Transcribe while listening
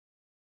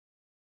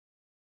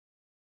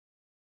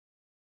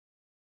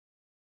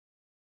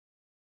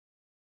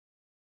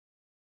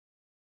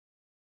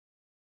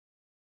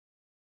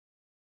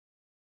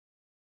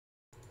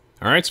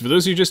Alright, so for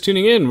those of you just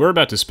tuning in, we're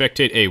about to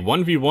spectate a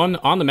 1v1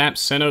 on the map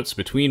Cenotes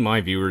between my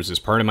viewers as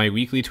part of my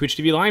weekly Twitch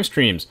TV live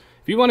streams.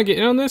 If you want to get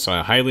in on this,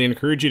 I highly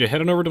encourage you to head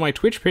on over to my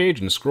Twitch page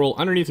and scroll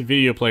underneath the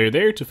video player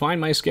there to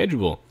find my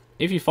schedule.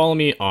 If you follow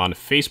me on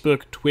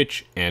Facebook,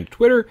 Twitch, and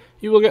Twitter,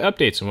 you will get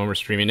updates on when we're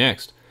streaming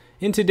next.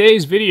 In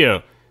today's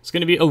video, it's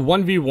going to be a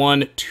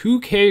 1v1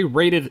 2K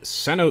rated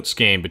Cenotes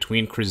game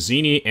between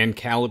Krazini and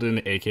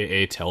Kaladin,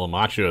 aka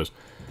Telemachos.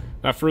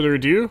 Without further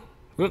ado,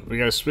 we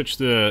gotta switch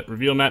the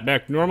reveal map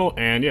back to normal,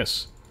 and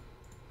yes,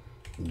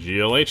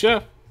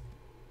 GLHF.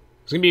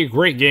 It's gonna be a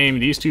great game.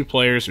 These two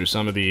players are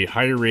some of the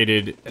higher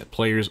rated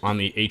players on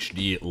the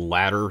HD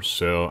ladder,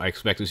 so I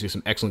expect to see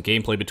some excellent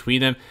gameplay between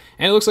them.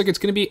 And it looks like it's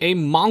gonna be a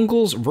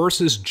Mongols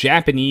versus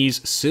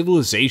Japanese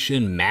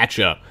civilization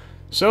matchup.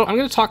 So I'm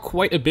gonna talk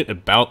quite a bit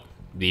about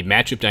the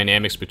matchup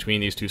dynamics between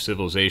these two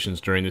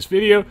civilizations during this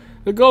video,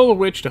 the goal of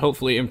which to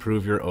hopefully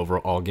improve your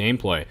overall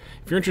gameplay.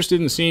 If you're interested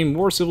in seeing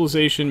more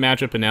civilization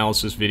matchup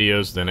analysis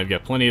videos, then I've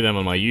got plenty of them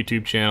on my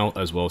YouTube channel,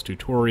 as well as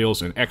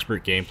tutorials and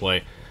expert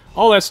gameplay.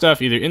 All that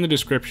stuff either in the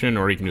description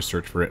or you can just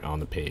search for it on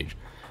the page.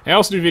 I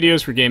also do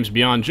videos for games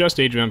beyond just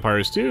Age of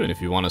Empires 2, and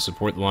if you want to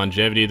support the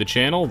longevity of the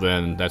channel,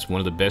 then that's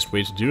one of the best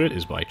ways to do it,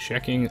 is by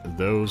checking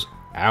those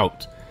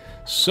out.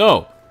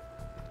 So,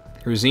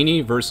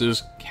 Krazini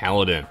versus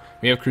Kaladin.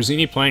 We have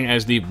Krazini playing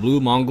as the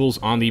blue Mongols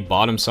on the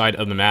bottom side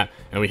of the map,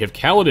 and we have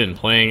Kaladin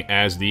playing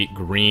as the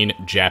green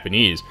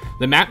Japanese.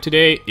 The map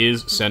today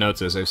is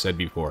Cenotes, as I've said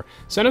before.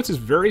 Cenotes is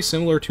very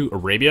similar to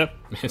Arabia.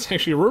 It's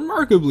actually a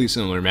remarkably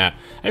similar map.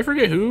 I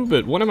forget who,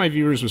 but one of my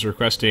viewers was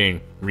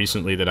requesting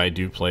recently that I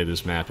do play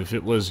this map. If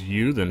it was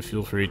you, then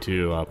feel free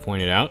to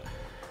point it out.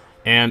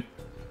 And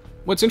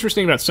what's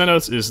interesting about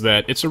Cenotes is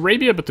that it's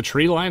Arabia, but the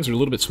tree lines are a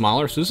little bit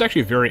smaller, so this is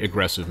actually a very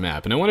aggressive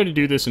map. And I wanted to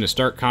do this in a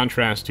stark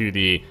contrast to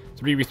the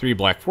 3v3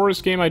 Black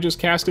Forest game I just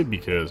casted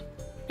because,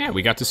 yeah,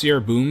 we got to see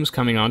our booms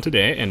coming on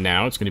today, and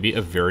now it's going to be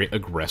a very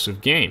aggressive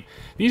game.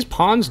 These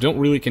ponds don't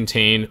really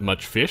contain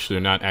much fish.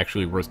 They're not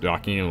actually worth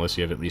docking unless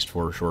you have at least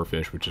 4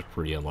 shorefish, which is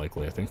pretty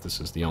unlikely. I think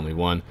this is the only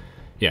one.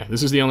 Yeah,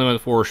 this is the only one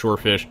with 4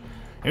 shorefish.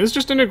 And it's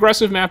just an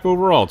aggressive map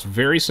overall. It's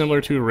very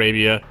similar to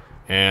Arabia.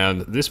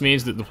 And this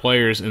means that the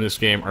players in this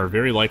game are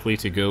very likely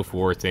to go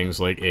for things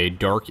like a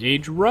Dark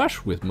Age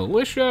rush with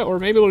militia, or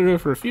maybe they'll go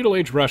for a Feudal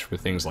Age rush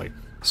with things like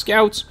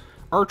scouts,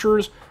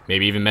 archers,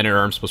 maybe even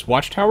men-at-arms plus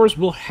watchtowers.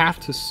 We'll have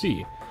to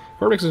see.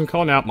 Cortex isn't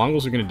calling out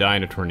Mongols are going to die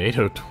in a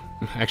tornado,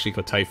 actually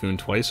a typhoon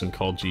twice, and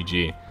called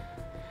GG.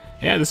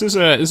 Yeah, this is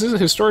a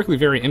historically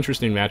very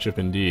interesting matchup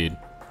indeed.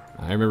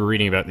 I remember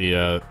reading about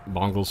the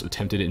Mongols'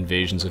 attempted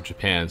invasions of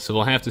Japan, so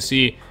we'll have to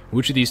see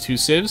which of these two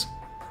civs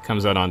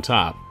comes out on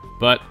top.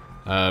 But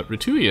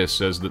Ratuia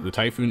says that the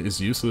Typhoon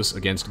is useless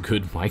against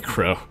good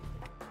micro.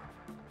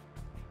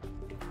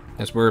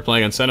 That's where we're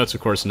playing on Cenotes,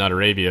 of course, not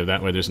Arabia.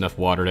 That way there's enough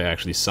water to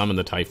actually summon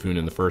the Typhoon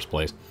in the first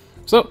place.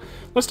 So,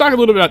 let's talk a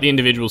little bit about the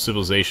individual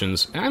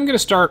civilizations. I'm going to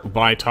start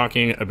by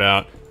talking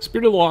about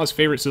Spirit of the Law's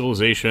favorite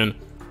civilization.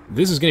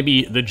 This is going to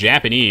be the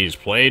Japanese,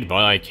 played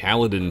by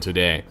Kaladin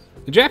today.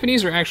 The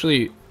Japanese are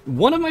actually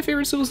one of my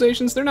favorite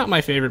civilizations. They're not my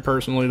favorite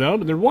personally, though,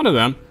 but they're one of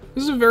them.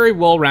 This is a very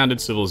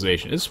well-rounded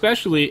civilization,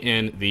 especially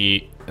in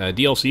the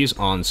DLCs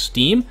on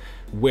Steam,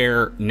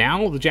 where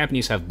now the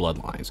Japanese have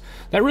bloodlines.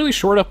 That really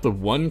shored up the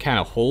one kind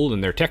of hole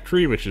in their tech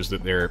tree, which is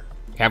that their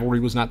cavalry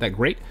was not that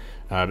great.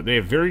 But they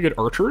have very good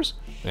archers,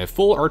 they have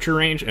full archer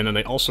range, and then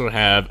they also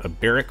have a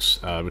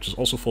barracks, which is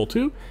also full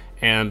too,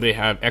 and they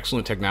have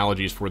excellent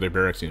technologies for their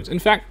barracks units. In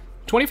fact,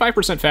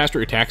 25% faster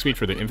attack speed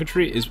for their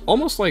infantry is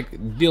almost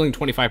like dealing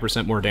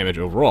 25% more damage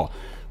overall,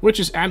 which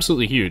is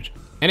absolutely huge.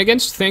 And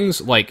against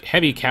things like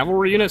heavy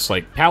cavalry units,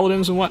 like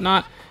paladins and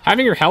whatnot,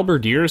 having your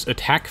halberdiers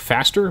attack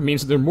faster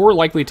means that they're more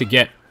likely to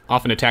get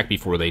off an attack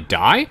before they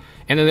die,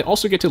 and then they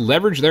also get to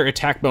leverage their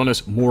attack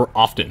bonus more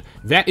often.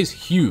 That is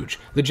huge.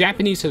 The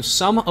Japanese have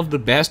some of the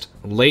best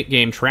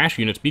late-game trash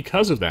units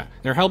because of that.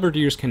 Their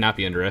halberdiers cannot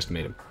be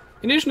underestimated.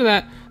 In addition to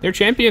that, their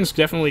champions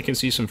definitely can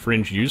see some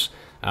fringe use,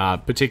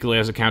 particularly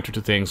as a counter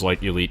to things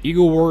like elite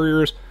Eagle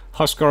Warriors,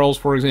 Huskarls,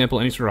 for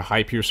example, any sort of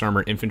high pierce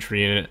armor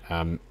infantry in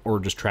it, or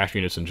just trash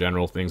units in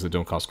general, things that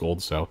don't cost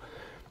gold, so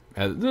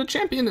the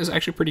champion is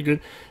actually pretty good.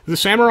 The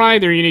Samurai,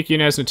 their unique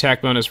unit has an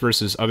attack bonus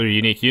versus other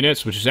unique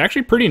units, which is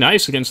actually pretty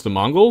nice against the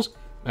Mongols,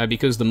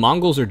 because the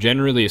Mongols are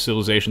generally a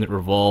civilization that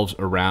revolves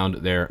around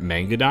their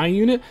Mangadai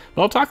unit.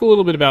 But I'll talk a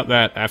little bit about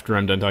that after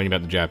I'm done talking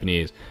about the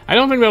Japanese. I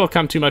don't think that'll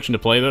come too much into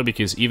play, though,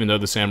 because even though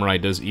the Samurai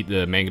does eat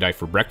the Mangadai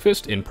for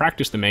breakfast, in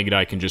practice the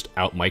Mangadai can just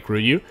out-micro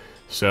you,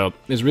 so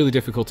it's really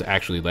difficult to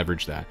actually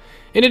leverage that.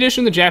 In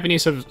addition, the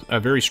Japanese have a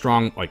very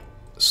strong, like,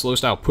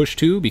 slow-style push,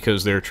 too,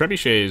 because their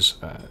trebuchets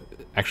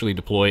actually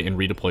deploy and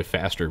redeploy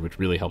faster, which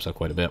really helps out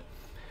quite a bit.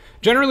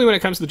 Generally, when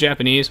it comes to the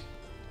Japanese,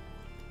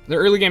 their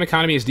early game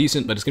economy is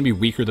decent, but it's going to be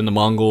weaker than the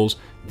Mongols.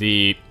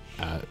 The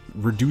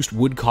reduced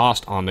wood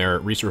cost on their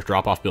resource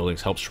drop-off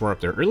buildings helps shore up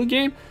their early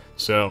game.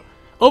 So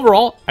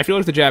Overall, I feel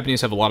like the Japanese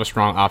have a lot of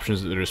strong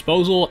options at their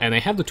disposal, and they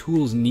have the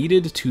tools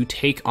needed to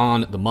take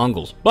on the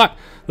Mongols. But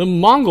the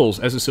Mongols,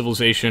 as a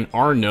civilization,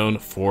 are known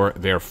for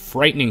their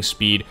frightening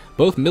speed,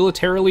 both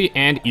militarily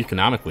and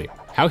economically.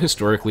 How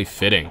historically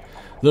fitting.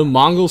 The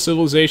Mongol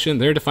civilization,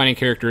 their defining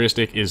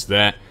characteristic is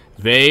that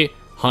they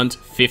hunt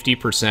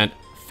 50%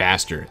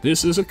 faster.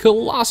 This is a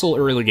colossal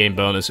early game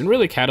bonus and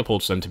really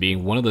catapults them to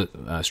being one of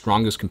the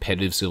strongest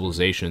competitive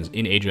civilizations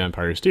in Age of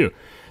Empires 2.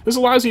 This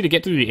allows you to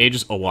get through the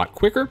ages a lot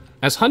quicker,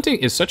 as hunting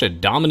is such a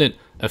dominant,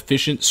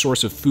 efficient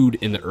source of food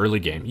in the early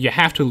game. You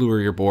have to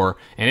lure your boar,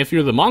 and if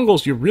you're the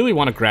Mongols, you really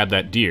want to grab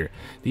that deer.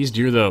 These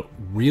deer, though,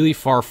 really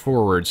far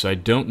forward, so I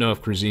don't know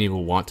if Krazini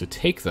will want to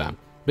take them.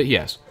 But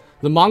yes,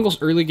 the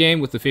Mongols' early game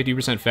with the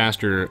 50%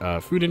 faster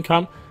food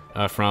income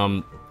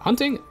from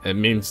hunting, it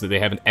means that they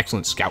have an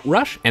excellent scout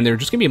rush, and they're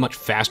just going to be a much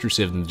faster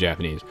civ than the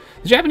Japanese.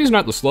 The Japanese are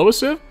not the slowest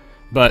civ,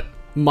 but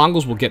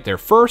Mongols will get there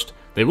first.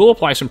 They will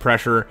apply some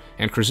pressure,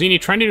 and Krazini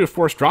trying to do a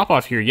forced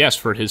drop-off here, yes,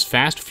 for his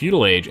fast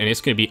feudal age, and it's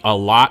going to be a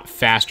lot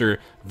faster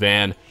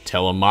than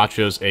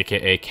Telemachos,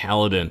 aka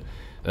Kaladin.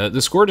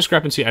 The score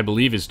discrepancy, I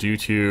believe, is due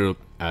to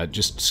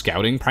just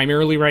scouting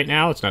primarily right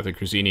now. It's not that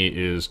Krazini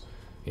is,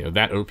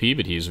 that OP,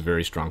 but he's a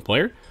very strong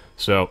player.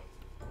 So,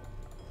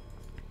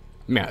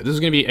 yeah, this is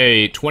going to be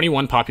a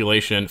 21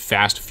 population,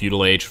 fast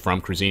feudal age from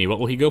Krazini. What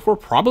will he go for?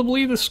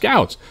 Probably the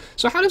scouts.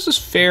 So how does this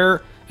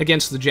fare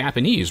against the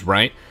Japanese,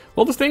 right?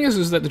 Well, the thing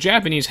is that the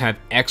Japanese have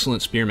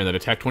excellent spearmen that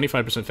attack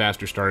 25%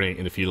 faster starting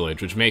in the feudal age,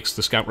 which makes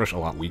the scout rush a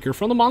lot weaker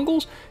from the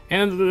Mongols,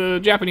 and the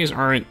Japanese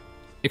aren't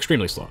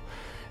extremely slow.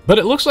 But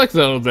it looks like,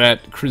 though,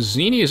 that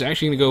Krazini is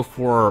actually going to go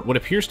for what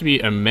appears to be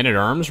a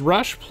men-at-arms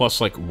rush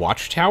plus, like,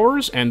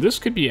 watchtowers, and this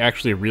could be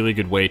actually a really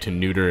good way to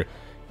neuter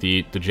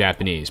the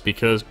Japanese,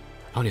 because...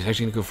 Oh, and he's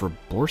actually going to go for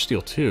boar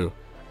steel, too.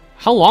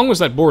 How long was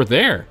that boar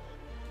there?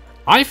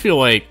 I feel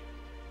like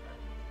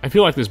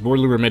this boar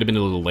lure might have been a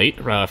little late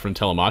from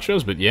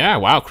Telemachos, but yeah,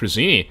 wow,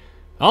 Krazini.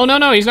 Oh,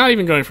 no, he's not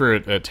even going for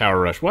a tower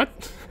rush.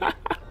 What?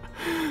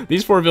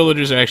 These 4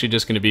 villagers are actually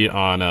just going to be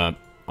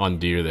on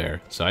deer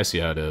there, so I see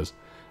how it is.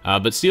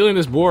 But stealing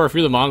this boar, if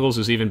you're the Mongols,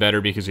 is even better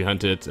because you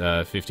hunt it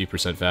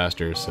 50%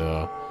 faster,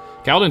 so...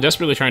 Kaladin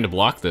desperately trying to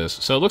block this,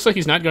 so it looks like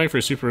he's not going for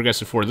a super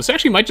aggressive 4. This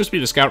actually might just be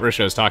the scout rush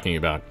I was talking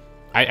about.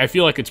 I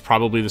feel like it's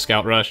probably the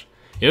scout rush.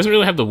 He doesn't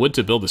really have the wood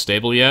to build the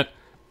stable yet,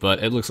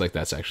 but it looks like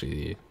that's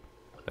actually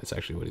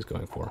what he's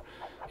going for.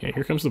 Yeah,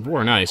 here comes the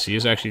boar. Nice. He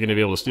is actually going to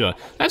be able to steal it.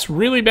 That's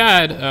really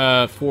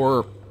bad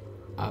for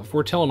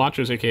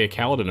Telemachos, aka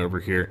Kaladin over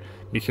here,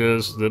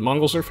 because the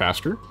Mongols are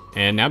faster,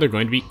 and now they're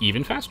going to be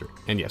even faster.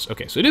 And yes,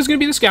 okay, so it is going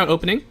to be the scout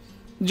opening.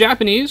 The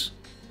Japanese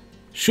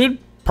should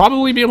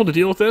probably be able to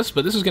deal with this,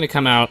 but this is going to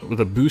come out with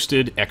a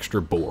boosted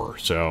extra boar,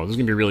 so this is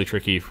going to be really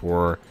tricky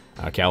for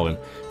Kaladin.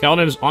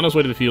 Kaladin is on his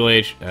way to the feudal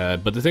age,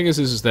 but the thing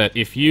is that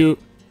if you...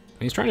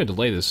 He's trying to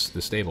delay this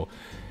stable.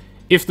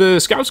 If the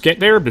scouts get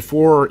there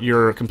before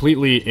you're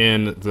completely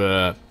in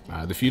the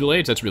feudal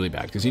age, that's really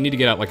bad, because you need to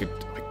get out like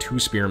 2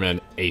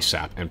 spearmen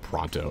ASAP and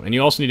pronto. And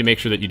you also need to make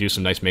sure that you do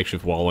some nice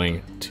makeshift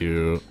walling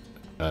to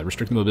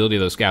restrict the mobility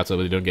of those scouts so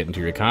they don't get into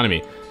your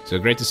economy. So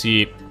great to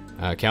see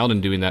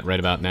Kaladin doing that right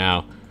about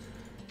now.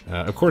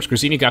 Of course,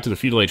 Krazini got to the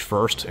feudal age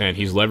first, and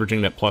he's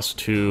leveraging that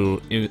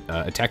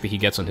 +2 attack that he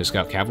gets on his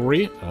scout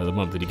cavalry the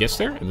moment that he gets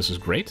there, and this is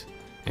great.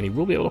 And he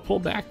will be able to pull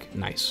back.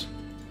 Nice.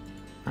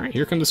 Alright,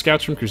 here come the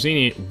scouts from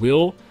Krazini.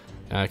 Will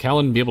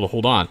Kaladin be able to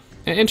hold on?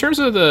 In terms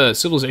of the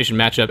civilization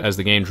matchup as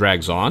the game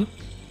drags on,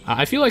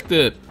 I feel like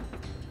in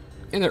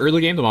the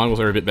early game, the Mongols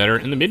are a bit better.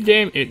 In the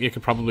mid-game, it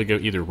could probably go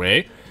either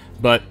way.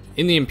 But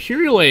in the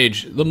Imperial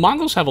Age, the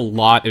Mongols have a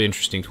lot of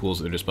interesting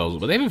tools at their disposal,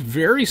 but they have a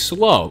very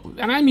slow,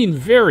 and I mean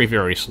very,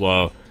 very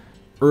slow,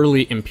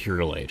 early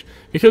Imperial Age.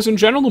 Because in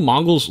general, the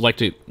Mongols like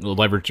to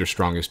leverage their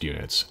strongest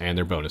units and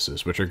their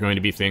bonuses, which are going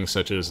to be things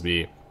such as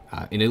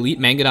an Elite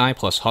Mangudai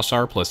plus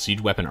Hussar plus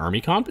Siege Weapon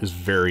Army comp is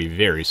very,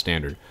 very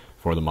standard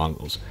for the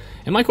Mongols.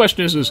 And my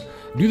question is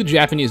do the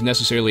Japanese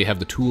necessarily have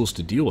the tools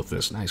to deal with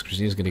this? Nice,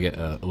 Krazini's going to get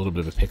a little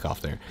bit of a pick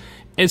off there.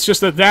 It's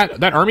just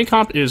that army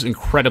comp is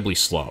incredibly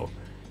slow.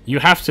 You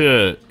have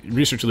to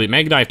research Elite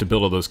Mangudai, you have to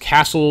build all those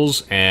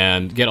castles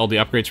and get all the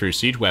upgrades for your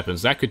siege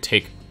weapons. That could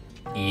take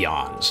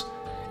eons.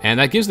 And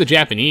that gives the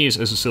Japanese,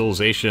 as a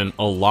civilization,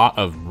 a lot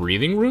of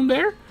breathing room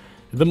there.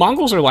 The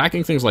Mongols are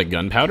lacking things like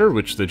gunpowder,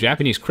 which the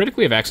Japanese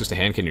critically have access to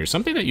hand cannons,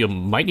 something that you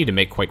might need to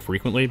make quite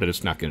frequently, but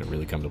it's not going to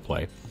really come to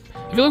play.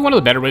 I feel like one of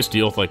the better ways to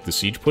deal with like the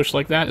siege push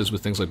like that is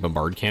with things like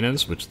bombard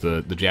cannons, which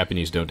the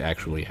Japanese don't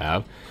actually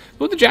have.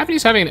 But with the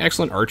Japanese having an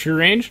excellent archery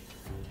range,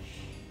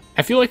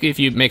 I feel like if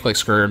you make like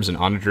skirms and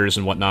onagers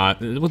and whatnot,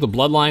 with the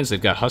bloodlines,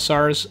 they've got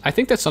hussars. I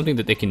think that's something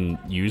that they can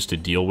use to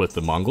deal with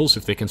the Mongols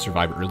if they can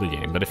survive early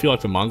game. But I feel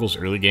like the Mongols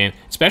early game,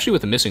 especially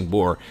with the missing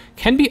boar,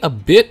 can be a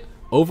bit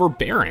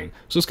overbearing.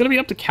 So it's going to be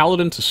up to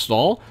Kaladin to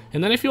stall,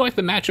 and then I feel like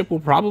the matchup will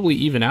probably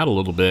even out a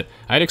little bit.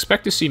 I'd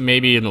expect to see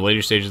maybe in the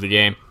later stages of the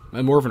game,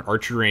 more of an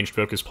archer range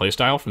focused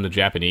playstyle from the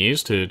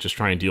Japanese to just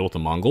try and deal with the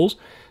Mongols.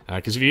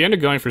 Because if you end up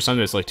going for something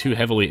that's like too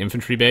heavily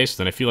infantry based,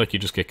 then I feel like you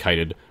just get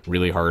kited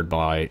really hard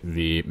by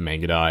the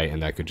Mangudai,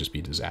 and that could just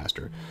be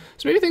disaster.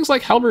 So maybe things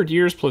like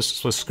halberdiers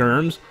plus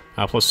skirms,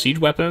 plus siege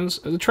weapons.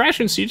 The trash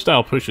and siege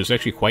style push is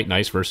actually quite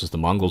nice versus the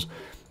Mongols,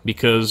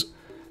 because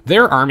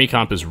their army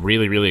comp is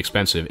really, really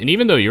expensive. And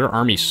even though your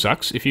army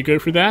sucks if you go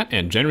for that,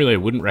 and generally I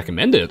wouldn't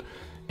recommend it,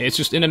 it's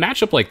just in a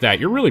matchup like that,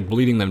 you're really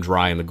bleeding them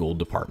dry in the gold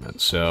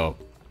department. So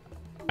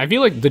I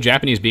feel like the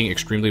Japanese being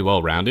extremely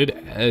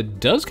well-rounded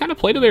does kind of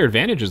play to their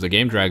advantage as the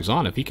game drags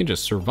on if he can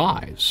just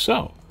survive.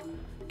 So,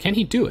 can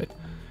he do it?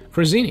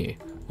 Crazini,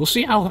 we'll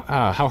see how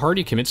hard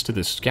he commits to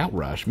this scout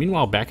rush.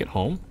 Meanwhile, back at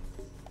home,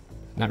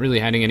 not really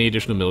adding any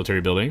additional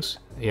military buildings.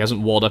 He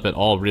hasn't walled up at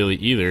all, really,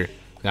 either.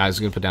 Nah, he's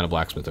going to put down a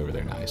blacksmith over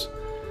there. Nice.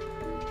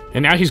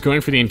 And now he's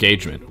going for the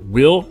engagement.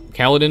 Will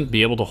Kaladin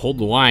be able to hold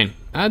the line?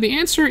 The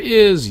answer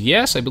is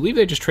yes. I believe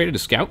they just traded a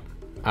scout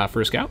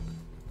for a scout.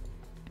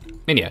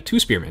 And yeah, 2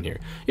 spearmen here.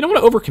 You don't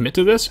want to overcommit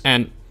to this,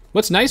 and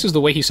what's nice is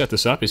the way he set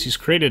this up is he's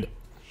created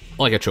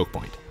like a choke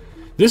point.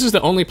 This is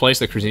the only place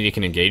that Crazini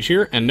can engage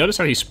here, and notice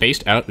how he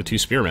spaced out the 2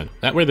 spearmen.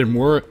 That way they're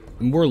more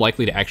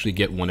likely to actually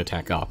get one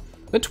attack off.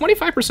 The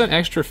 25%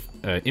 extra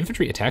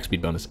infantry attack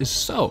speed bonus is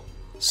so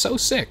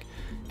sick.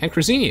 And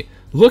Crazini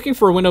looking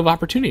for a window of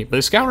opportunity, but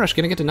the scout rush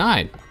gonna get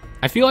denied.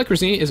 I feel like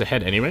Crazini is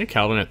ahead anyway.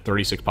 Kaladin at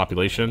 36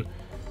 population,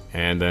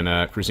 and then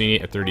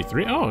Crazini at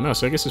 33. Oh no,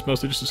 so I guess it's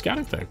mostly just a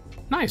scouting thing.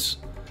 Nice.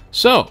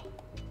 So,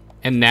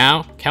 and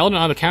now Kaladin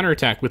on the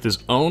counterattack with his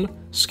own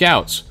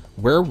scouts.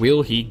 Where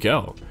will he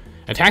go?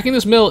 Attacking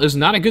this mill is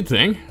not a good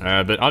thing,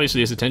 but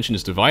obviously his attention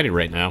is divided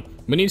right now.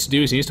 What he needs to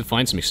do is he needs to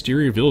find some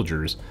exterior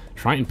villagers,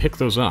 try and pick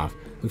those off.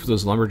 Look for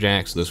those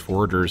lumberjacks, those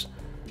foragers.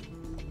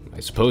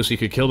 I suppose he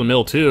could kill the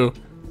mill too.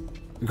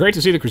 Great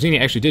to see that Crazini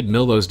actually did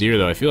mill those deer,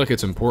 though. I feel like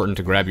it's important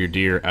to grab your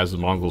deer as the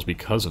Mongols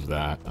because of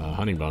that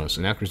hunting bonus.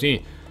 And now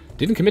Crazini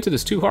didn't commit to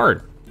this too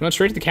hard. Went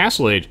straight to the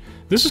Castle Age.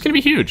 This is going to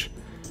be huge.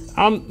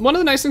 One of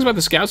the nice things about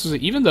the scouts is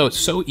that even though it's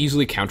so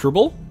easily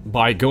counterable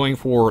by going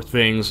for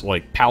things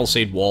like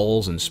palisade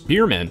walls and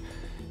spearmen,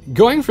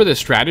 going for this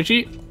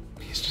strategy,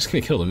 he's just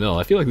going to kill the mill.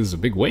 I feel like this is a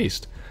big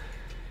waste.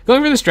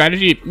 Going for this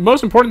strategy,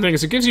 most important thing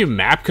is it gives you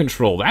map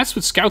control. That's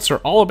what scouts are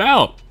all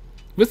about.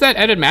 With that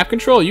added map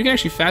control, you can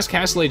actually fast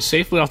Castle Age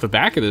safely off the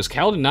back of this.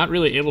 Kaladin not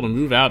really able to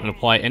move out and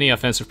apply any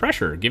offensive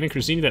pressure, giving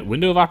Crazini that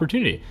window of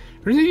opportunity.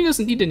 Crazini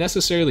doesn't need to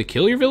necessarily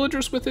kill your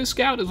villagers with his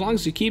scout as long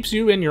as he keeps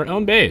you in your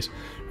own base.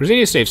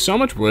 Crazini saves so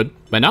much wood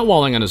by not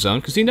walling on his own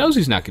because he knows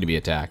he's not going to be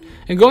attacked.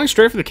 And going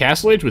straight for the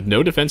Castle Age with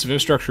no defensive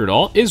infrastructure at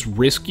all is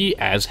risky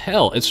as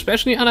hell,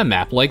 especially on a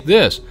map like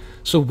this.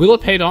 So will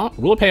it pay off?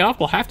 Will it pay off?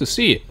 We'll have to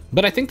see.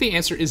 But I think the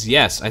answer is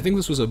yes. I think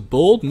this was a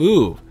bold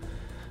move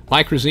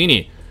by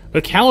Crazini.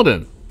 But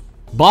Kaladin,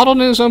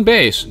 bottled in his own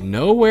base,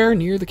 nowhere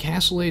near the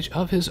Castle Age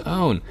of his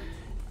own.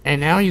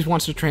 And now he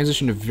wants to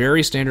transition to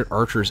very standard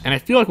archers. And I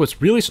feel like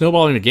what's really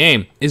snowballing the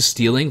game is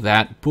stealing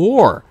that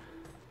boar.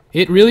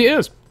 It really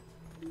is.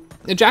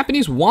 The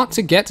Japanese want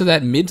to get to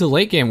that mid to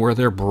late game where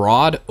their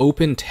broad,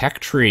 open tech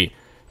tree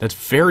that's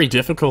very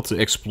difficult to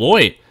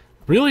exploit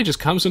really just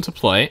comes into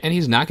play, and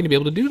he's not going to be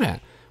able to do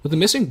that. With the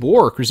missing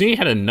boar, Crazini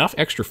had enough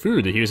extra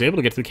food that he was able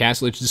to get to the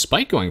Castle Age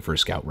despite going for a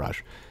scout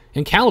rush.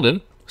 And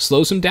Kaladin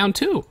slows him down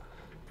too.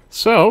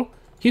 So,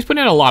 he's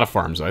putting in a lot of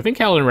farms, though. I think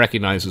Kaladin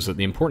recognizes that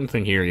the important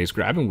thing here is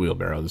grabbing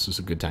wheelbarrow. This is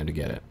a good time to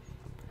get it.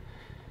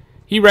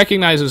 He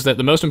recognizes that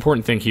the most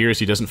important thing here is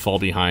he doesn't fall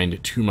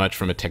behind too much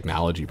from a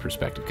technology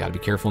perspective. Gotta be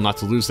careful not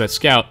to lose that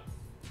scout.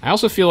 I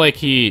also feel like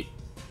he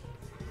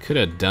could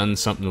have done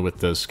something with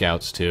those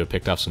scouts, too.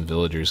 Picked off some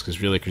villagers,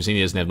 because really,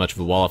 Crazini doesn't have much of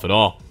a wall off at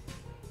all.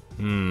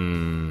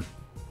 Yeah,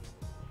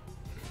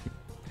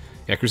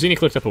 Crazini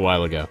clicked up a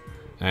while ago.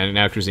 And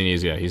now Crazini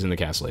is, yeah, he's in the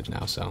Castle Age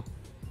now, so.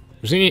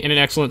 Crazini in an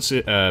excellent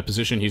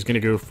position. He's going to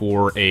go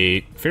for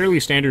a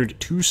fairly standard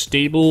 2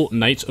 stable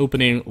knights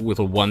opening with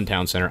a 1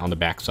 town center on the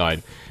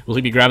backside. Will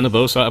he be grabbing the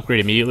bow saw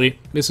upgrade immediately?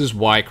 This is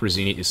why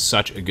Crazini is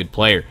such a good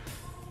player.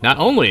 Not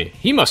only,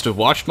 he must have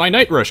watched my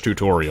Night Rush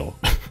tutorial.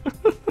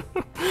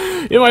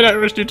 In my Night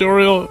Rush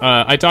tutorial,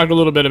 I talked a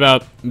little bit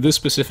about this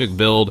specific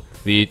build,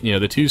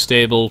 the 2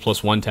 stable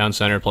plus 1 town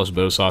center plus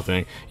bow saw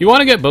thing. You want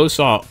to get bow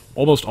saw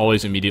almost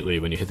always immediately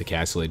when you hit the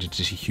Castle Age. It's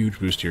just a huge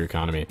boost to your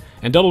economy.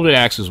 And double bit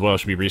axe as well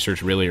should be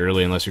researched really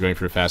early unless you're going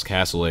for a fast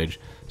Castle Age.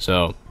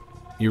 So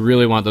you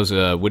really want those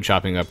wood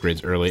chopping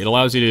upgrades early. It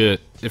allows you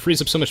to, it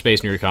frees up so much space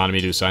in your economy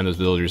to assign those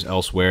villagers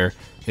elsewhere.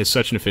 It's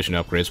such an efficient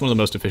upgrade. It's one of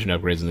the most efficient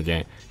upgrades in the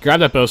game.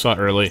 Grab that bow saw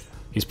early.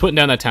 He's putting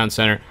down that town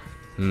center.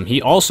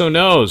 He also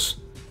knows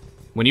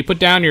when you put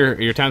down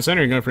your town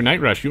center, you're going for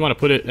Night Rush. You want to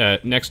put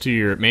it next to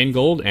your main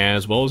gold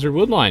as well as your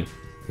wood line,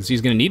 because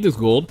he's going to need this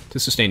gold to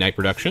sustain night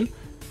production,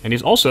 and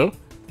he's also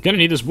going to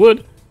need this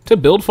wood to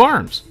build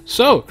farms.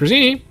 So,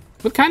 Crazini,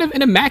 with kind of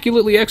an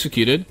immaculately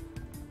executed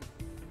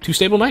 2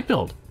 stable night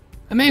build.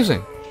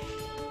 Amazing.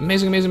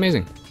 Amazing, amazing,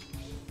 amazing.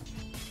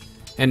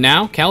 And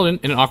now,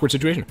 Kaladin in an awkward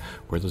situation.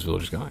 Where are those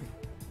villagers going?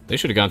 They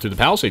should have gone through the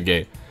Palisade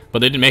Gate, but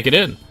they didn't make it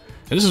in.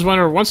 And this is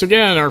when, once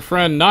again, our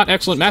friend Not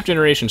Excellent Map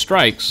Generation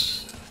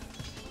strikes.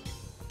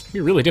 It'd be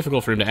really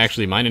difficult for him to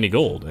actually mine any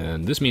gold,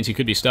 and this means he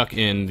could be stuck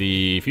in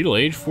the Feudal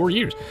Age for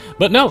years.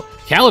 But no,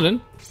 Kaladin,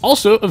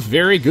 also a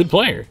very good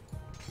player.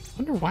 I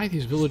wonder why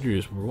these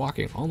villagers were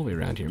walking all the way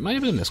around here. Might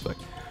have been a misclick.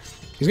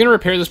 He's going to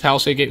repair this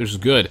palisade gate, which is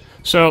good.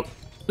 So,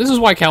 this is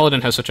why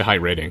Kaladin has such a high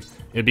rating.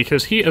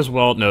 Because he as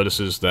well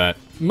notices that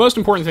the most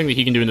important thing that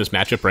he can do in this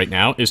matchup right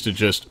now is to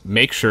just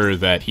make sure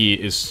that he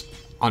is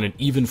on an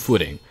even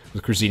footing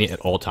with Krazini at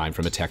all time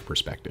from a tech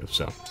perspective.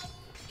 So,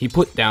 he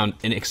put down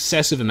an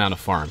excessive amount of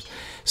farms.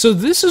 So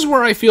this is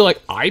where I feel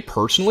like I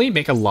personally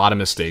make a lot of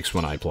mistakes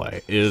when I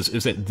play,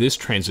 is at this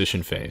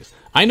transition phase.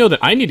 I know that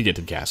I need to get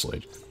to the Castle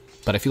Age,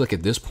 but I feel like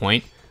at this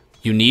point,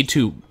 you need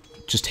to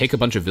just take a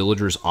bunch of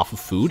villagers off of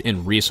food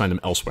and reassign them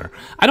elsewhere.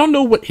 I don't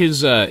know what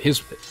his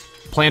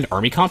planned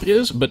army comp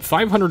is, but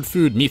 500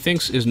 food,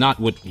 methinks, is not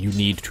what you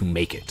need to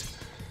make it.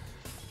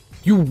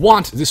 You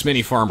want this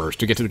many farmers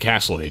to get to the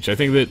Castle Age. I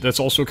think that that's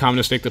also a common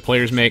mistake that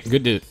players make.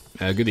 Good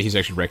that he's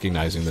actually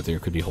recognizing that there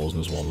could be holes in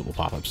his wall that will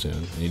pop up soon.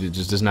 And he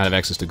just does not have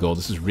access to gold.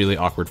 This is really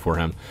awkward for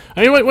him.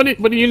 I mean,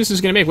 what units is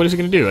he going to make? What is he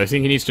going to do? I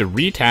think he needs to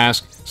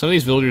retask some of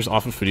these villagers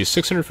off of food. He has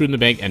 600 food in the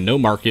bank and no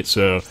market,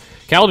 so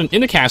Kaladin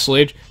in the Castle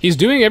Age, he's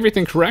doing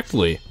everything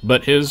correctly,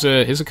 but his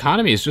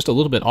economy is just a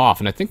little bit off,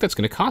 and I think that's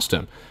going to cost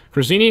him.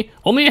 Krazini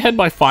only ahead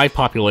by 5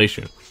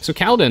 population. So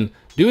Kaladin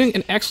doing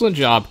an excellent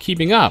job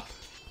keeping up.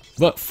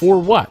 But for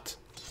what?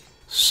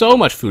 So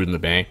much food in the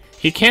bank.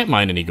 He can't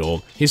mine any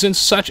gold. He's in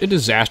such a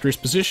disastrous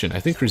position. I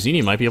think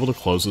Krazini might be able to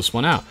close this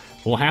one out.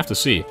 We'll have to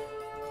see.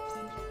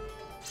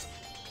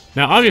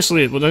 Now,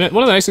 obviously, one of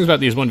the nice things about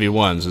these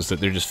 1v1s is that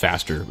they're just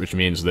faster, which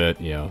means that,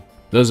 you know,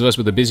 those of us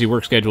with a busy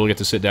work schedule get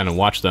to sit down and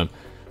watch them.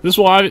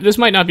 This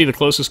might not be the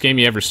closest game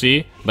you ever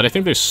see, but I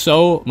think there's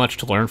so much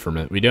to learn from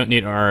it. We don't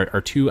need our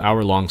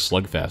 2-hour-long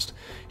slugfest.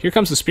 Here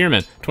comes the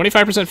Spearman.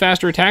 25%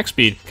 faster attack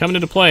speed coming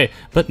into play,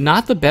 but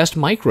not the best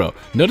micro.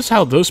 Notice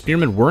how those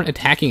Spearmen weren't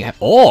attacking at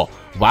all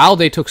while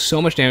they took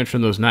so much damage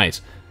from those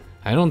Knights.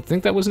 I don't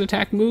think that was an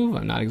attack move.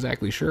 I'm not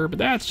exactly sure, but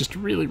that's just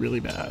really, really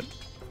bad.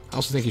 I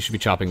also think you should be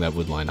chopping that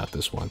wood line, not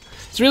this one.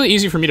 It's really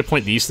easy for me to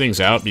point these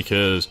things out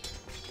because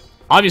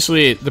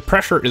obviously, the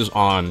pressure is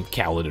on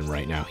Kaladin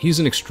right now. He's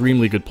an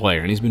extremely good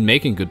player, and he's been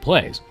making good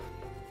plays.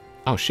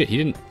 Oh shit, he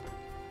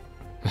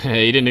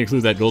didn't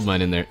include that gold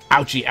mine in there.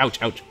 Ouchie,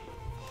 ouch, ouch.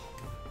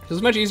 It's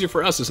much easier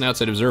for us as an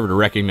outside observer to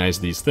recognize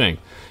these things.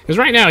 Because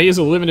right now, he has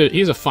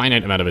a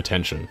finite amount of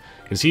attention.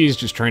 Because he's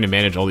just trying to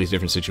manage all these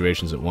different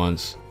situations at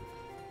once.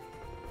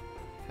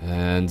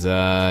 And,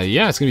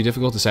 yeah, it's going to be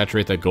difficult to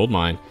saturate that gold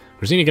mine.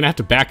 Krazini going to have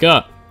to back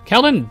up.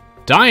 Kaladin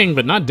dying,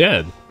 but not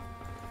dead.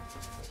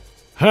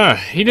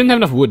 He didn't have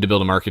enough wood to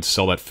build a market to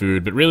sell that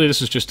food, but really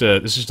this is just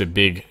a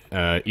big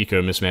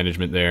eco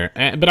mismanagement there.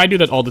 But I do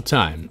that all the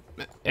time.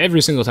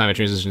 Every single time I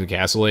transition to the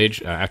Castle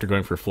Age, after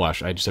going for a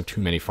flush, I just have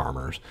too many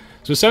farmers.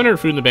 So 700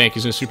 food in the bank,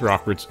 he's in a super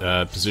awkward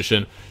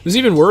position. This is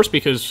even worse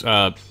because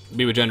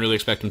we would generally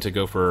expect him to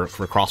go for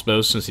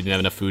crossbows since he didn't have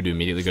enough food to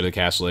immediately go to the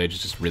Castle Age.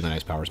 It's just a really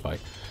nice power spike.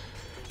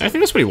 And I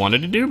think that's what he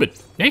wanted to do, but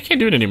he can't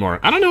do it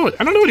anymore. I don't know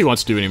what he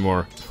wants to do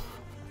anymore.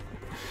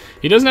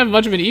 He doesn't have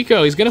much of an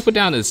eco. He's going to put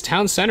down his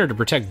town center to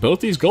protect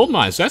both these gold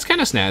mines. That's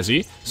kind of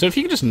snazzy. So if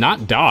he can just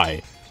not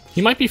die,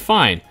 he might be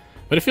fine.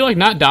 But I feel like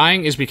not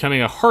dying is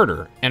becoming a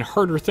harder and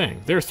harder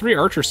thing. There are 3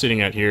 archers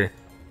sitting out here.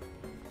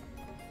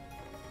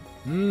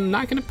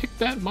 Not going to pick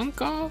that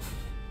monk off.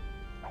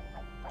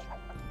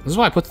 This is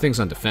why I put things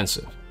on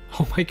defensive.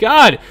 Oh my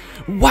god!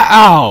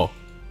 Wow!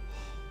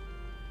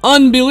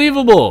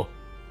 Unbelievable!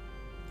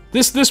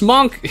 This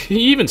monk, he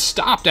even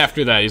stopped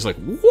after that. He's like,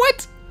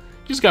 what?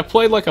 He just got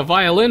played like a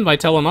violin by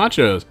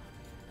Telemachos.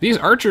 These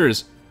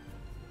archers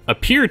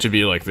appear to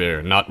be like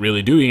they're not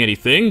really doing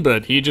anything,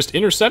 but he just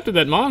intercepted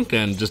that monk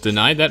and just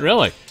denied that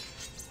relic.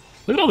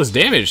 Look at all this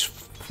damage.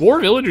 4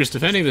 villagers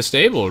defending the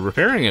stable,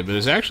 repairing it, but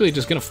it's actually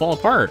just going to fall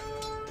apart.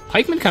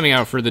 Pikemen coming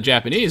out for the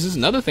Japanese. This is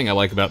another thing I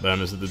like about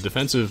them, is that the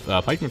defensive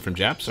pikemen from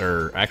Japs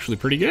are actually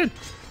pretty good.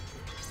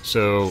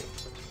 So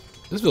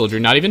this villager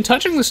not even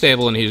touching the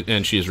stable,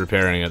 and she is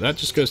repairing it. That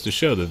just goes to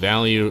show the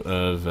value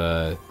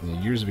of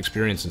years of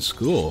experience in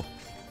school.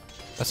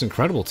 That's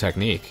incredible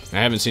technique. I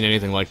haven't seen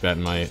anything like that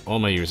in all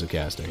my years of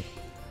casting.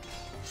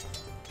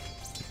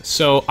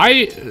 So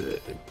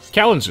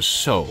Kaladin's just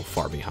so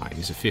far behind.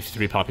 He's a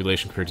 53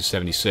 population compared to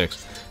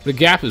 76. The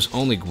gap is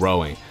only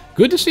growing.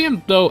 Good to see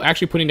him, though,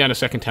 actually putting down a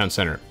second town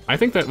center. I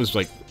think that was,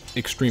 like,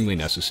 extremely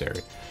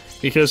necessary.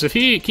 Because if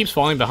he keeps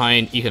falling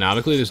behind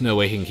economically, there's no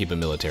way he can keep it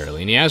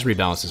militarily. And he has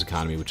rebalanced his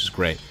economy, which is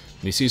great.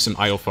 And he sees some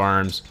idle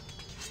farms.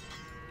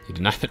 He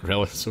denied that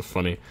relic. It's so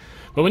funny.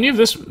 But when you have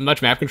this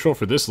much map control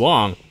for this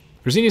long,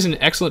 Krazini's in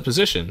an excellent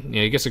position. You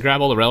know, he gets to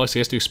grab all the relics, he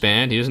has to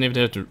expand. He doesn't even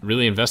have to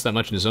really invest that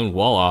much in his own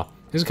wall.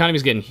 His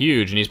economy's getting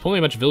huge, and he's pulling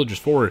a bunch of villagers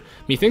forward.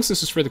 He thinks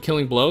this is for the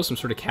killing blow, some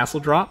sort of castle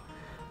drop.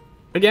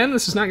 Again,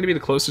 this is not going to be the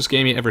closest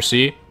game you ever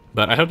see,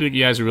 but I hope that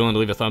you guys are willing to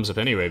leave a thumbs up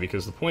anyway,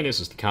 because the point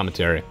is the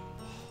commentary.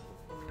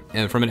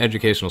 And from an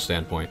educational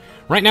standpoint.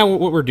 Right now,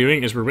 what we're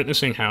doing is we're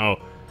witnessing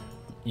how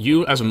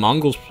you, as a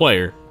Mongols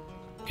player,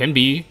 can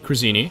be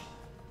Krazini,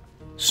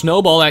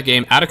 snowball that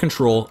game out of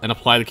control, and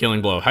apply the killing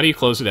blow. How do you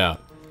close it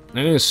out? And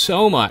there's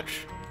so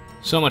much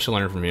to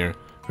learn from here.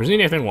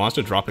 Krazini, I think, wants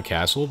to drop a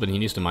castle, but he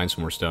needs to mine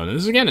some more stone. And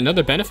this is, again,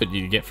 another benefit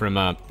you get from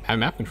having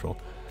map control.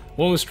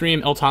 One with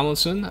stream, El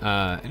Tomlinson.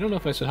 I don't know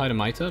if I said hi to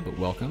Maita, but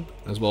welcome.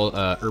 As well,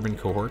 Urban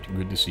Cohort.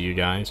 Good to see you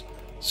guys.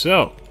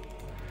 So,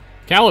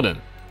 Kaladin.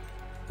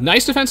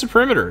 Nice defensive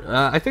perimeter.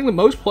 I think that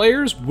most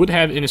players would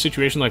have, in a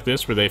situation like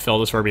this, where they fell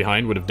this far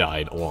behind, would have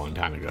died a long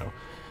time ago.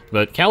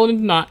 But Kaladin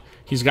did not.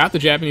 He's got the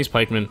Japanese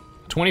pikemen,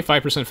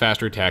 25%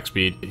 faster attack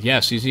speed.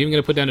 Yes, he's even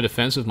going to put down a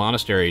defensive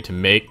monastery to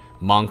make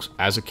monks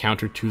as a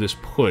counter to this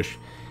push.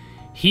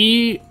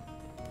 He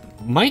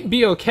might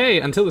be okay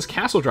until this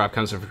castle drop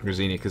comes in for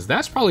Krazini, because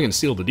that's probably going to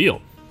seal the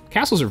deal.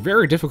 Castles are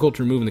very difficult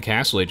to remove in the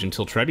Castle Age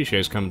until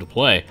trebuchets come into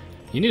play.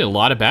 You need a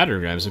lot of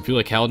battering rams. I feel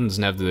like Kaladin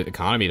doesn't have the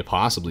economy to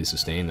possibly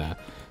sustain that.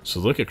 So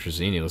look at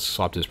Krazini. Let's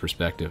swap to his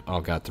perspective.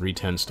 Oh god,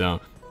 310 stone.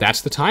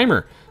 That's the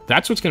timer.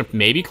 That's what's going to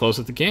maybe close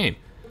out the game.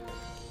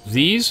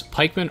 These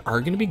pikemen are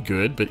going to be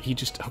good, but he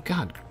just... Oh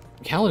god,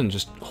 Kaladin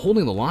just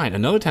holding the line.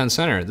 Another town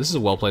center. This is a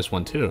well-placed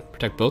one too.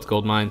 Protect both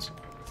gold mines.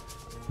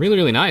 Really,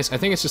 really nice. I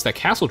think it's just that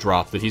castle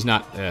drop that he's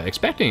not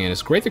expecting, and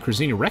it's great that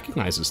Krazini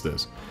recognizes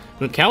this.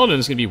 But Kaladin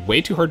is going to be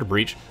way too hard to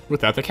breach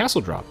without the castle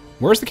drop.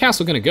 Where's the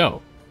castle going to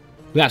go?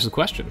 That's the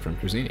question from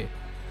Krazini.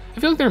 I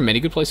feel like there are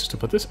many good places to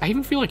put this. I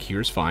even feel like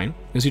here's fine,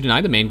 because you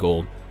deny the main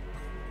gold.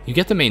 You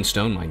get the main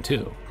stone mine,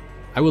 too.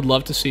 I would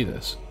love to see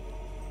this.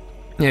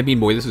 Yeah, I mean,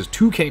 boy, this is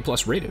 2k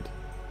plus rated.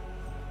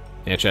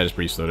 Yeah, chat is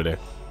pretty slow today.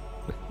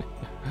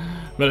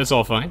 But it's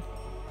all fine.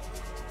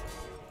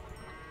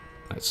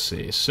 Let's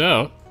see.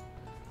 So,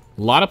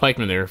 a lot of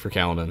pikemen there for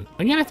Kaladin.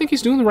 Again, I think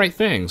he's doing the right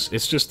things.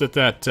 It's just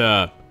that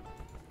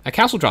a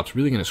castle drop's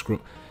really going to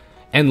screw...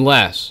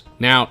 Unless...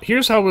 Now,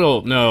 here's how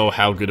we'll know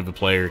how good of a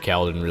player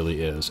Kaladin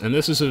really is. And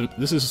this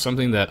is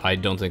something that I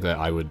don't think that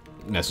I would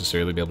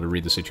necessarily be able to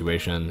read the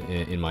situation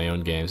in my own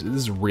games. This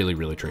is a really,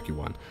 really tricky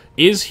one.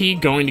 Is he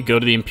going to go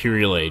to the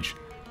Imperial Age?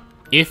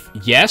 If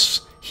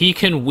yes, he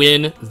can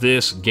win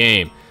this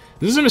game.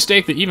 This is a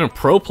mistake that even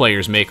pro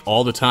players make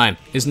all the time,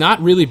 is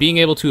not really being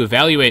able to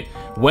evaluate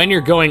when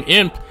you're going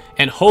Imp,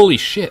 and holy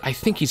shit, I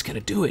think he's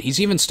gonna do it. He's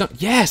even stunned.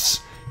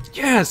 Yes!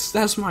 Yes!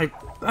 That's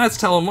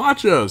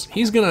Telemachos!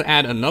 He's gonna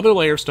add another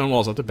layer of stone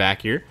walls at the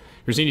back here.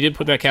 Krazini did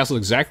put that castle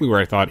exactly where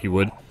I thought he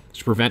would,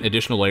 to prevent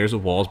additional layers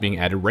of walls being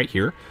added right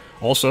here.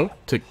 Also,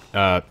 to,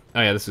 oh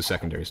yeah, this is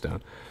secondary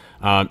stone.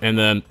 And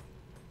then,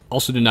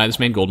 also deny this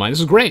main gold mine. This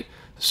is great!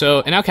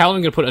 So, and now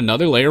Kaladin's gonna put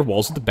another layer of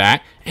walls at the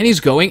back, and he's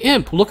going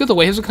Imp. Look at the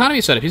way his economy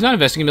is set up. He's not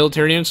investing in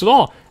military units at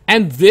all.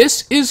 And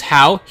this is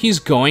how he's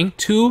going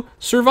to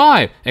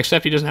survive.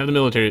 Except he doesn't have the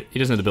military, he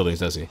doesn't have the buildings,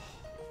 does he?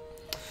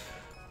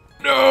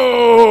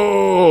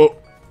 No!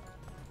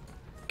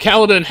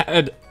 Kaladin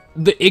had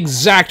the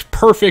exact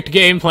perfect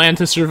game plan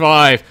to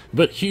survive,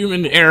 but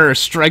human error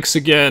strikes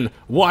again.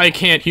 Why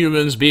can't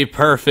humans be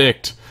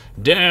perfect?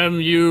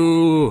 Damn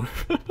you!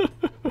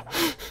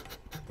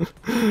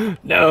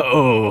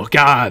 No,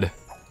 God.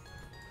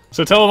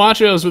 So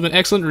Telemachos, with an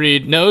excellent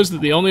read, knows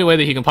that the only way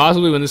that he can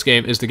possibly win this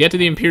game is to get to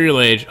the Imperial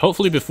Age,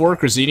 hopefully before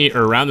Krazini,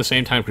 or around the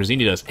same time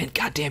Krazini does. And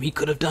goddamn, he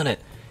could have done it.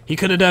 He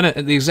could have done it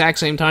at the exact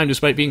same time,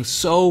 despite being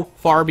so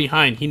far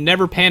behind. He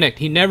never panicked.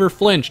 He never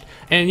flinched.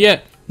 And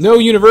yet, no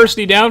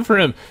university down for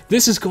him.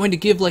 This is going to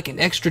give like an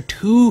extra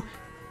 2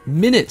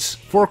 minutes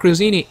for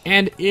Krazini.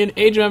 And in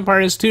Age of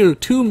Empires 2,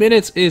 2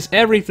 minutes is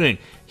everything.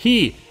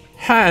 He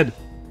had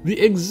the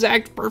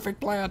exact perfect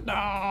plan.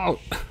 No!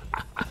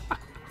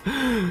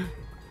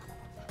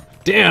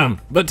 Damn,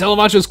 but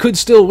Telemachos could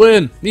still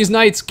win. These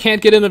knights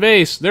can't get in the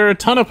base. There are a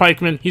ton of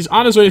pikemen. He's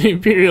on his way to the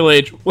Imperial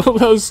Age. Will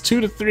those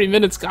 2 to 3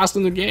 minutes cost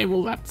him the game?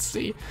 We'll have to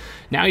see.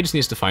 Now he just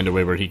needs to find a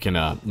way where he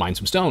can mine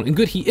some stone. And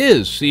good he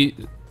is. See,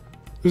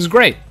 this is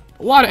great.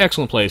 A lot of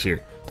excellent plays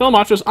here.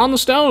 Telemachos on the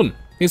stone.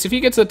 Because if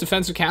he gets that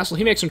defensive castle,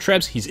 he makes some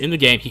trebs, he's in the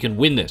game. He can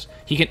win this.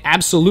 He can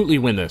absolutely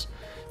win this.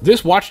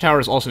 This watchtower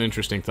is also an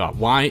interesting thought.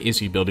 Why is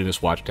he building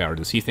this watchtower?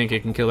 Does he think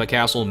it can kill that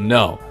castle?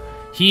 No.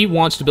 He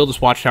wants to build this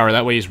watchtower,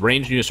 that way he's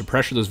ranged units to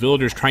pressure those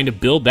villagers trying to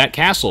build that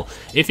castle.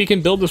 If he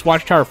can build this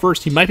watchtower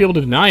first, he might be able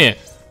to deny it.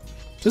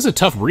 This is a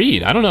tough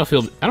read. I don't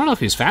know if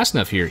he's fast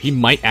enough here. He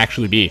might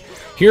actually be.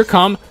 Here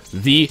come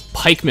the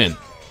pikemen.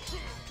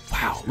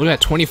 Wow, look at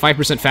that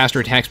 25%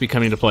 faster attack speed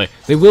coming into play.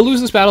 They will lose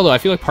this battle though. I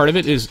feel like part of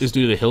it is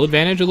due to the hill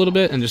advantage a little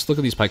bit, and just look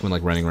at these pikemen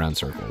like running around in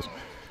circles.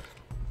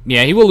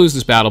 Yeah, he will lose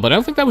this battle, but I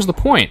don't think that was the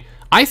point.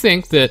 I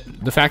think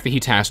that the fact that he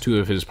tasked 2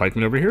 of his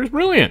pikemen over here is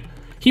brilliant.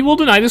 He will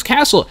deny this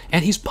castle,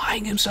 and he's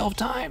buying himself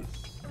time.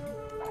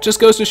 Just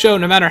goes to show,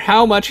 no matter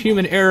how much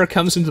human error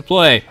comes into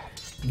play,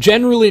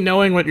 generally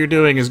knowing what you're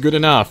doing is good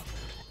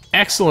enough.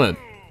 Excellent.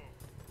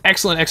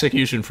 Excellent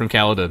execution from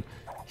Kaladin.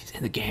 He's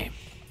in the game.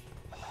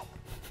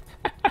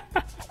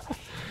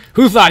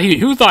 Who thought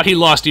he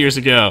lost years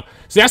ago?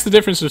 See, that's the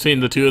difference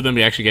between the 2 of them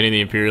actually getting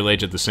the Imperial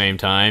Age at the same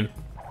time,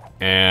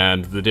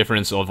 and the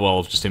difference of,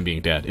 well, just him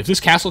being dead. If this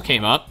castle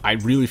came up, I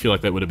really feel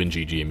like that would have been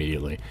GG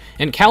immediately.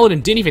 And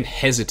Kaladin didn't even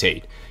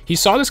hesitate. He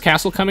saw this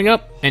castle coming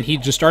up, and he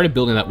just started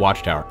building that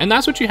watchtower. And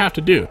that's what you have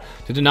to do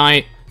to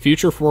deny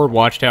future forward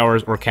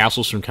watchtowers or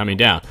castles from coming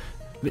down.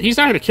 He's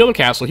not going to kill the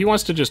castle. He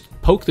wants to just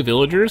poke the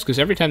villagers, because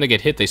every time they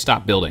get hit, they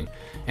stop building.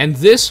 And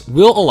this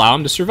will allow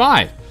him to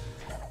survive.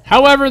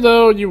 However,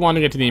 though, you want to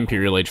get to the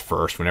Imperial Age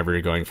first whenever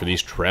you're going for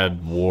these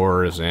tread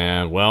wars.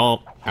 And,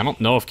 well, I don't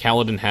know if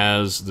Kaladin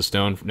has the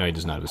stone. No, he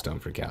does not have a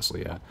stone for a castle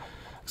yet.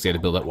 Because he had to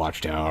build that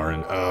watchtower.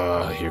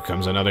 And, here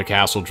comes another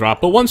castle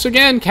drop. But once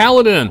again,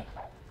 Kaladin,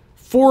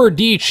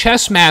 4D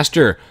chess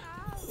master.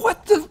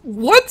 What the?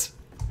 What?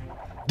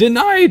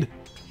 Denied.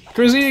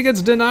 Krazini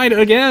gets denied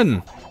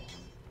again.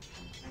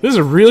 This is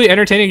a really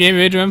entertaining game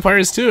of Age of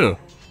Empires 2.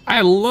 I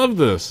love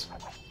this.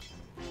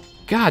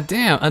 God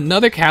damn,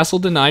 another castle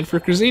denied for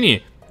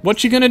Krazini.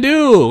 What you gonna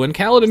do when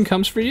Kaladin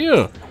comes for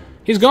you?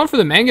 He's going for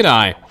the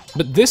Mangadai.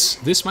 But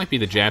this might be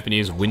the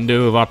Japanese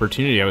window of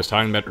opportunity I was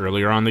talking about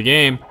earlier on in the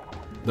game.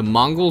 The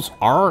Mongols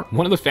are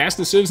one of the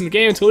fastest civs in the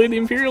game until they hit the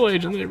Imperial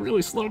Age, and they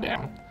really slow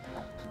down.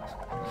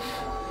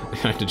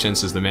 Chen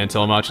says the man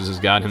Telemachus is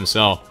God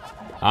himself.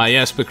 Ah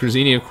yes, but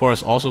Krazini, of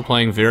course, also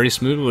playing very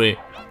smoothly.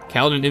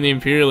 Kaladin in the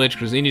Imperial Age,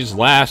 Krazini just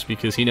laughs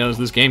because he knows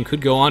this game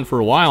could go on for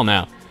a while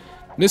now.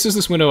 This is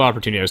this window of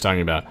opportunity I was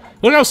talking about.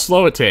 Look how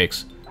slow it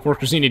takes for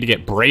Krazini to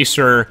get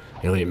Bracer,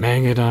 Elite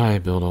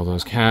Mangadai, build all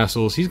those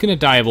castles. He's gonna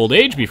die of old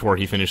age before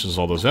he finishes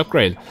all those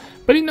upgrades.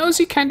 But he knows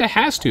he kinda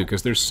has to,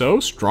 because they're so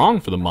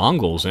strong for the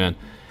Mongols. And,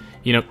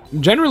 you know,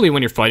 generally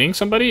when you're fighting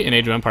somebody in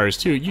Age of Empires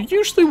 2, you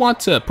usually want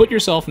to put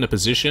yourself in a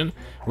position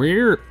where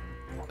you're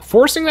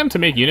forcing them to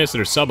make units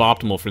that are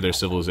suboptimal for their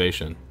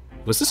civilization.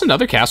 Was this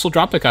another castle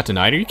drop that got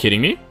denied? Are you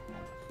kidding me?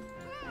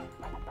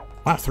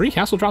 Wow, 3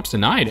 castle drops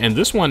denied, and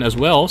this one as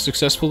well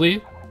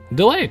successfully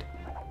delayed.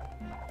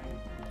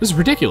 This is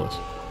ridiculous.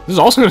 This is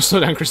also going to slow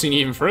down Krazini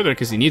even further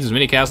because he needs as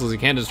many castles as he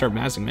can to start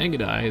massing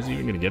Mangadai. Is he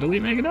even going to get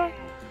Elite Mangadai?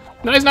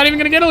 No, he's not even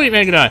going to get Elite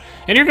Mangadai.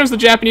 And here comes the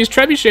Japanese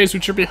trebuchets,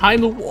 which are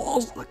behind the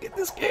walls. Look at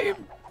this game.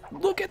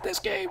 Look at this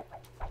game.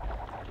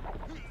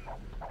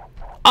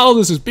 Oh,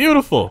 this is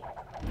beautiful.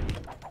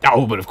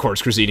 Oh, but of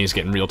course, Krazini's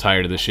getting real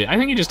tired of this shit. I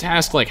think he just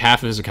tasked like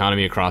half of his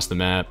economy across the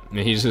map. I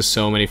mean, he just has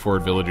so many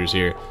forward villagers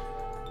here.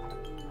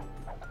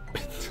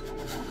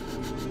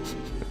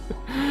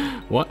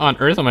 What on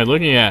earth am I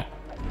looking at?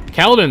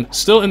 Kaladin,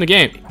 still in the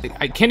game.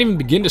 I can't even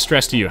begin to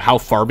stress to you how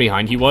far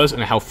behind he was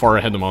and how far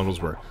ahead the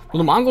Mongols were. When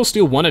the Mongols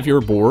steal one of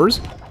your boars,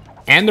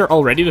 and they're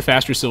already the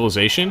faster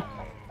civilization,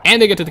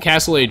 and they get to the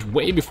castle age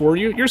way before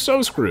you, you're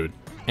so screwed.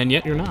 And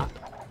yet you're not.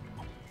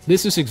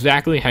 This is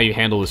exactly how you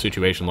handle a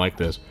situation like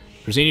this.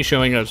 Krazini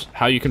showing us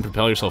how you can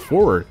propel yourself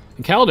forward,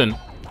 and Kaladin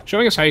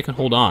showing us how you can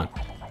hold on.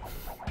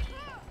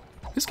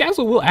 This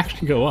castle will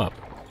actually go up.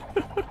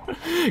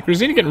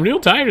 Krazini getting real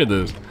tired of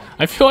this.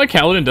 I feel like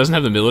Kaladin doesn't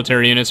have the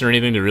military units or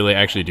anything to really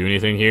actually do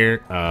anything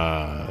here.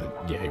 Yeah,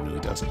 he really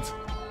doesn't.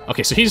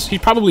 Okay, so he's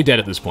probably dead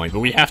at this point, but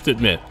we have to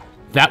admit,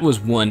 that was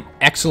one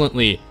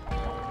excellently,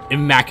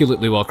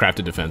 immaculately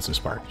well-crafted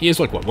defensive part. He has,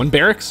 like, what, 1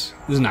 barracks?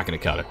 This is not going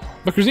to cut it.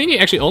 But Krazini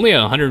actually only had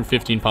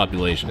 115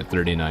 population at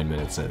 39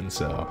 minutes in,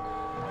 so...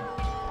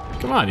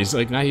 Come on, he's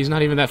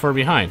not even that far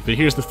behind. But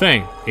here's the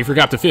thing. He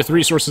forgot the 5th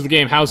resource of the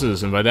game,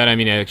 houses, and by that I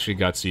mean I actually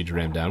got siege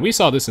rammed down. We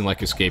saw this in,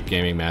 like, Escape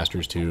Gaming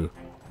Masters 2.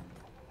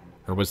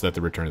 Or was that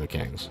the Return of the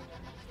Kings?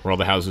 Where all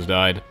the houses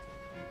died.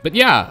 But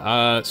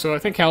yeah, so I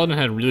think Kaladin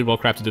had a really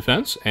well-crafted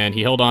defense, and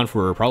he held on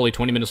for probably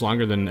 20 minutes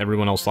longer than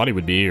everyone else thought he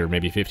would be, or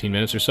maybe 15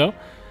 minutes or so.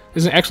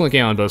 This is an excellent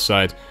game on both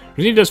sides.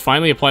 Krazini does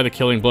finally apply the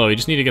killing blow. You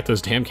just need to get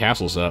those damn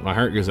castles up. My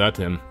heart goes out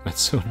to him.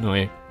 That's so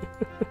annoying.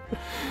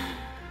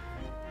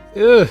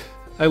 Ugh.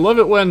 I love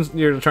it when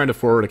you're trying to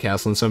forward a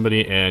castle on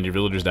somebody and your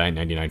villagers die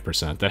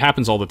 99%. That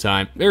happens all the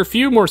time. There are a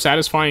few more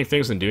satisfying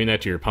things than doing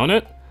that to your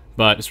opponent,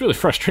 but it's really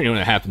frustrating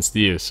when it happens to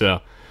you.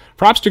 So,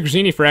 props to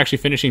Krazini for actually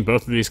finishing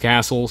both of these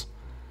castles.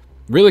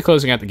 Really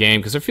closing out the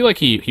game, because I feel like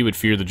he would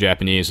fear the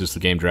Japanese as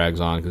the game drags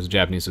on, because the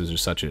Japanese is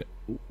just such a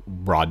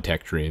broad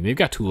tech tree, and they've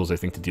got tools, I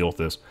think, to deal with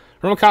this.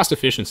 From a cost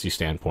efficiency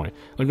standpoint.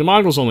 Like, the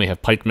Mongols only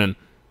have pikemen.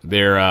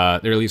 Their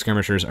elite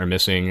skirmishers are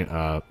missing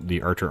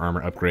the archer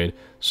armor upgrade,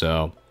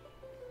 so...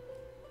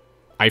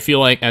 I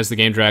feel like as the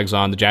game drags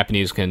on, the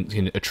Japanese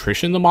can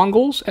attrition the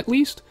Mongols, at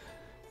least.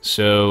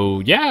 So,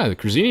 yeah,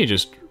 Krazini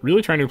just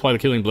really trying to apply the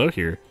killing blow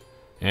here.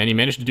 And he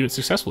managed to do it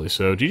successfully,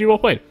 so GG, well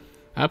played.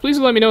 Please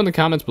let me know in the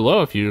comments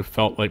below if you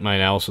felt like my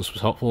analysis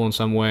was helpful in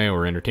some way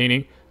or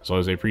entertaining. As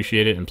always, I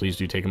appreciate it, and please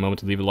do take a moment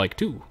to leave a like,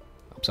 too.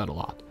 Helps out a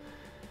lot.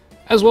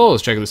 As well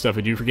as check out the stuff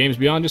I do for games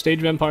beyond just Age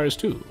of Empires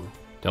 2.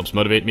 It helps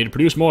motivate me to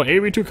produce more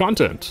Aoe2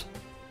 content.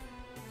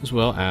 As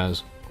well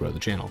as grow the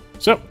channel.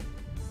 So,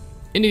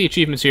 into the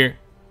achievements here.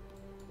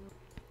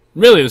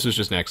 Really, this was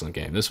just an excellent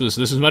game. This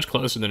is much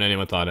closer than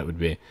anyone thought it would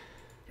be.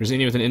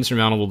 Krazini with an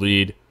insurmountable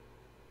lead.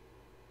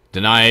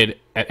 Denied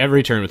at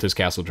every turn with his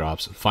castle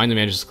drops. Finally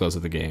manages to close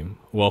out the game.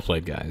 Well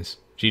played, guys.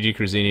 GG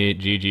Krazini,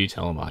 GG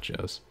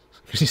Telemachos.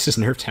 Krazini says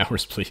nerf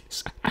towers,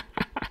 please.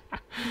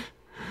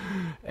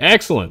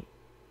 Excellent.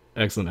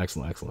 Excellent,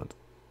 excellent, excellent.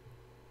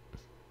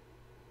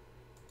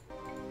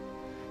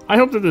 I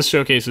hope that this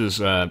showcases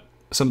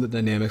some of the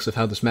dynamics of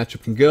how this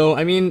matchup can go.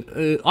 I mean,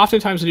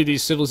 oftentimes we do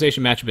these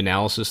civilization matchup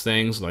analysis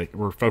things, like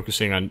we're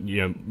focusing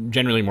on,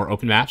 generally more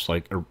open maps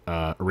like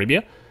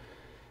Arabia,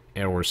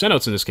 or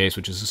Cenotes in this case,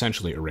 which is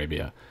essentially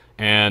Arabia.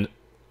 And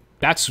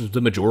that's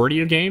the majority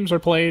of games are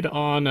played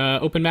on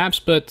open maps,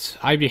 but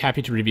I'd be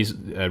happy to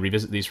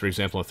revisit these, for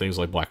example, on things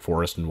like Black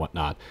Forest and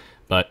whatnot.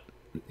 But,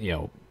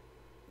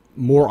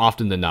 more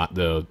often than not,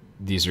 though,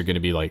 these are going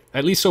to be like,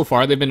 at least so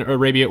far, they've been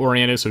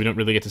Arabia-oriented, so we don't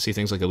really get to see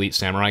things like Elite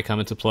Samurai come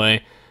into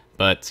play.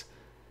 But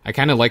I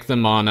kind of like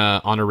them on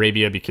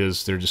Arabia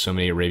because there are just so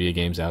many Arabia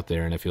games out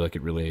there, and I feel like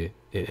it really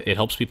it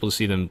helps people to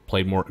see them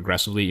played more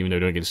aggressively, even though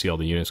they don't get to see all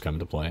the units come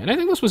into play. And I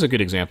think this was a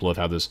good example of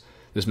how this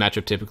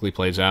matchup typically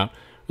plays out.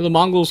 Where the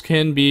Mongols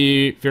can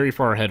be very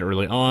far ahead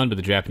early on, but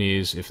the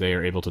Japanese, if they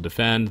are able to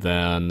defend,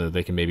 then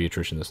they can maybe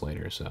attrition this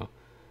later. So,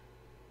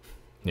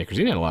 yeah,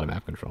 Krazini had a lot of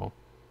map control.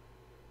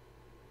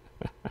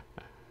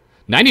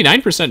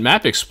 99%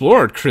 map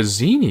explored,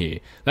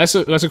 Krazini. That's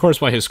of course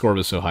why his score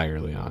was so high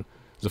early on.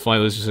 The Fly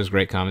Loser says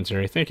great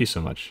commentary. Thank you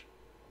so much.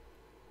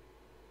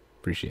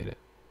 Appreciate it.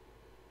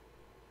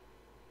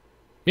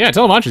 Yeah,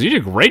 Telemonsters, you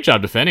did a great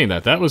job defending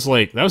that. That was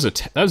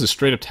a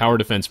straight up tower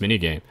defense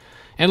minigame.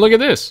 And look at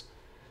this.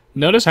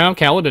 Notice how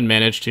Kaladin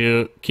managed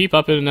to keep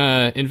up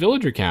in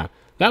villager count.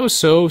 That was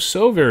so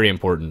very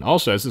important.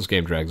 Also, as this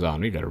game drags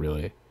on, we gotta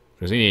really,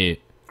 Krazini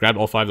grabbed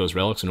all 5 of those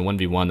relics in a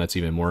 1v1. That's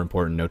even more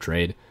important. No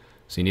trade.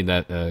 So you need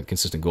that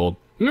consistent gold.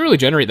 You didn't really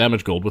generate that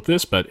much gold with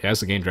this, but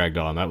as the game dragged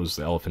on, that was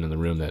the elephant in the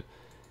room that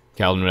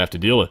Kaladin would have to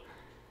deal with.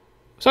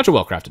 Such a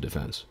well-crafted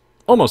defense.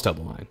 Almost held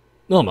the line.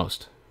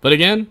 Almost. But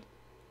again,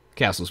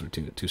 castles were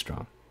too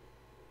strong.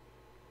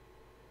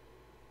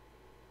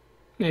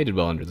 Yeah, he did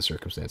well under the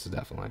circumstances,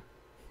 definitely.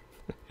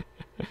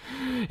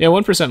 Yeah,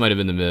 1% might have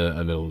been the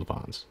middle of the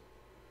ponds.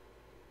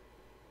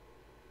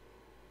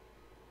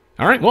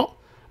 Alright, well,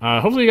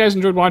 hopefully you guys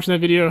enjoyed watching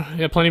that video. I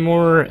have plenty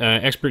more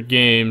expert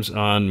games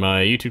on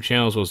my YouTube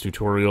channel, as well as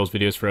tutorials,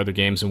 videos for other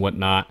games and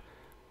whatnot.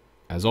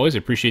 As always, I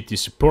appreciate the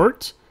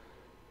support.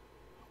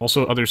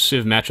 Also, other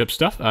Civ matchup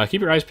stuff.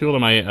 Keep your eyes peeled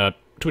on my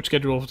Twitch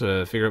schedule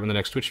to figure out when the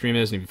next Twitch stream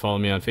is. And if you follow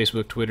me on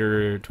Facebook,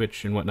 Twitter,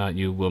 Twitch, and whatnot,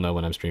 you will know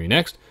when I'm streaming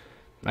next.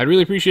 I'd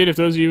really appreciate if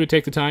those of you would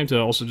take the time to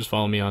also just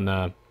follow me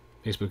on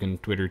Facebook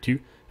and Twitter, too.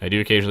 I do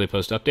occasionally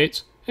post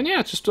updates. And yeah,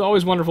 it's just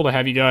always wonderful to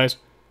have you guys.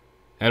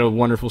 I had a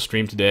wonderful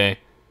stream today.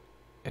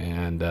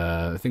 And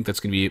I think that's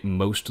going to be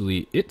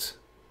mostly it.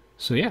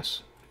 So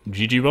yes,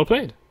 GG, well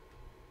played.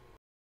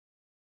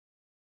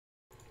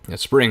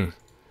 It's spring.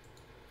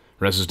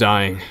 Rez is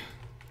dying.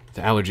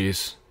 The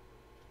allergies.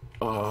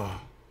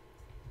 Oh.